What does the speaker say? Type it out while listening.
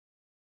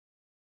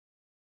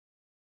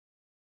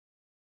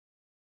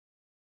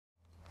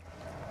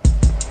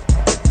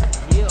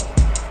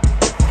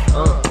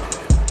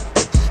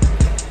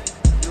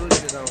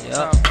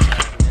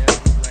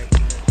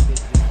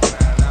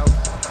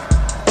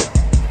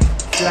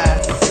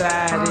Fly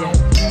society.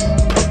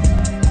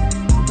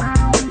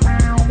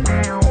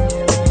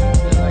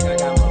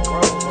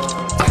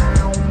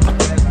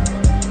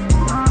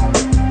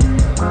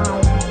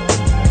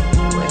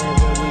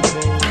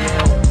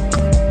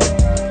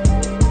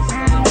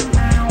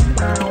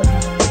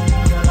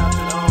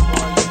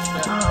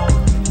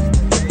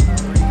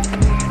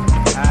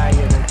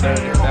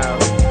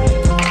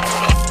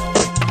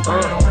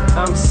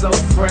 I'm so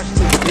fresh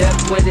to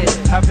death with it.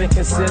 I've been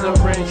considering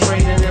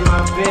trading in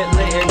my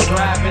Bentley and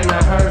driving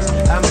a hearse.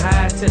 I'm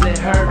high till it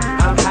hurt.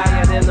 I'm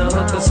higher than the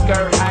hooker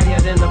skirt, higher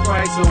than the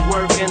price of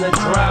work in a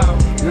drought.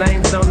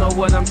 Lames don't know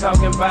what I'm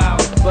talking about,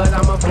 but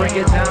I'ma break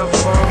it down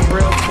for 'em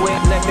real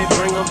quick. Let me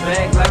bring 'em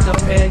back like a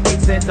pair of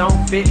geeks that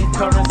don't fit.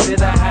 Currency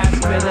the high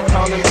spinner,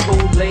 call them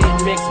Kool-Aid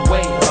mixed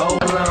weight.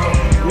 Hold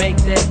on, make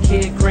that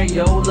kid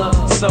Crayola.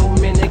 So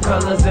many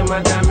colors in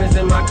my diamonds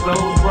and my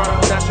clothes, bro.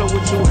 Not sure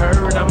what you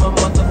heard, I'm a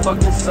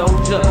motherfucking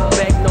soldier.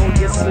 Back know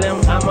you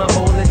slim, I'ma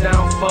hold it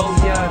down for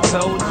ya. I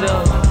told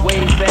ya,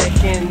 way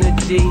back in the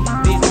G,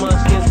 these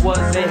munchkins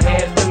wasn't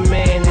half the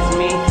man as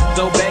me.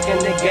 So back in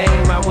the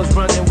game, I was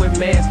running with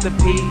Master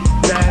P.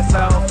 Now it's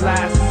all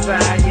fly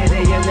society,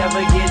 you'll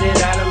never get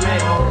it out of me.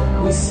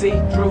 We see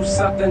through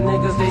sucker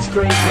niggas, they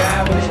straight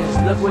garbage.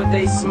 Look what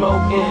they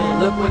smoking,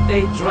 look what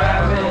they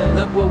driving,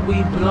 look what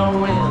we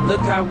blowing,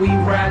 look how we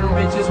riding.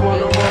 Bitches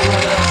wanna roll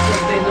with us,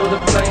 cause they know the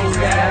planes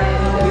got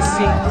it. We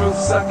see through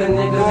sucker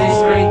niggas, they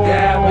straight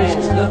garbage.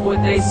 Look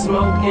what they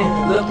smoking,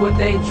 look what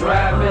they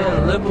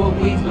driving, look what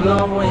we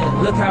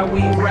blowing, look how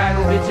we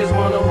riding. Bitches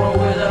wanna roll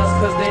with us,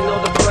 cause they know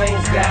the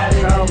planes got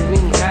it. Call me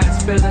hot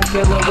spiller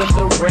killer with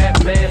the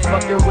rap man.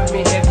 Fucking with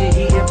me heavy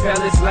eating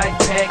pellets like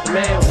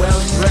Pac-Man.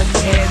 Well dressed,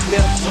 head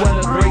milk,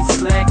 sweater, great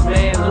slack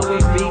man.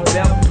 Louis V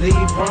belt,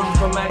 leave room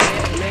for my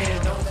head man.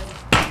 Don't let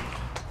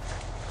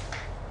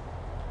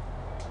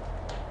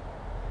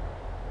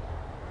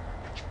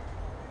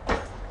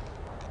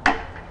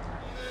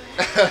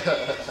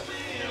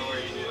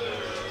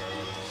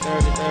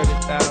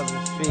 30,000.